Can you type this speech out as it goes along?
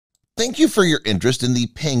Thank you for your interest in the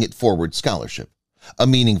Paying It Forward Scholarship, a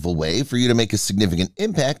meaningful way for you to make a significant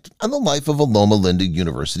impact on the life of a Loma Linda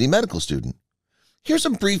University medical student. Here's a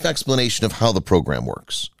brief explanation of how the program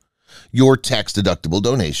works. Your tax-deductible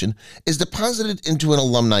donation is deposited into an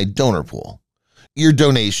alumni donor pool. Your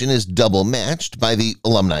donation is double matched by the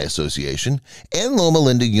Alumni Association and Loma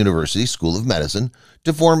Linda University School of Medicine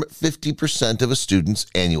to form 50% of a student's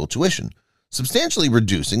annual tuition, substantially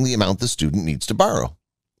reducing the amount the student needs to borrow.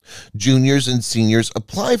 Juniors and seniors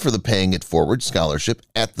apply for the Paying It Forward Scholarship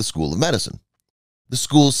at the School of Medicine. The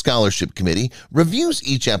school's scholarship committee reviews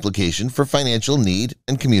each application for financial need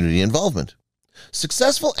and community involvement.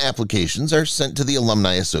 Successful applications are sent to the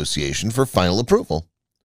Alumni Association for final approval.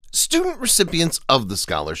 Student recipients of the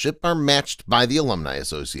scholarship are matched by the Alumni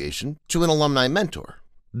Association to an alumni mentor.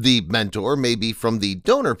 The mentor may be from the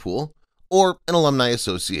donor pool or an Alumni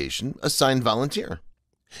Association assigned volunteer.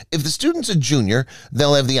 If the student's a junior,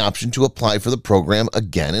 they'll have the option to apply for the program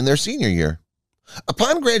again in their senior year.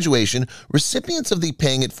 Upon graduation, recipients of the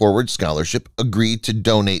Paying It Forward Scholarship agree to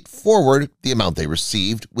donate forward the amount they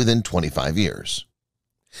received within 25 years.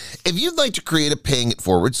 If you'd like to create a Paying It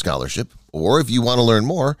Forward Scholarship, or if you want to learn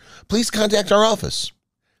more, please contact our office.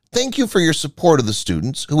 Thank you for your support of the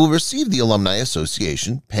students who will receive the Alumni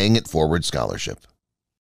Association Paying It Forward Scholarship.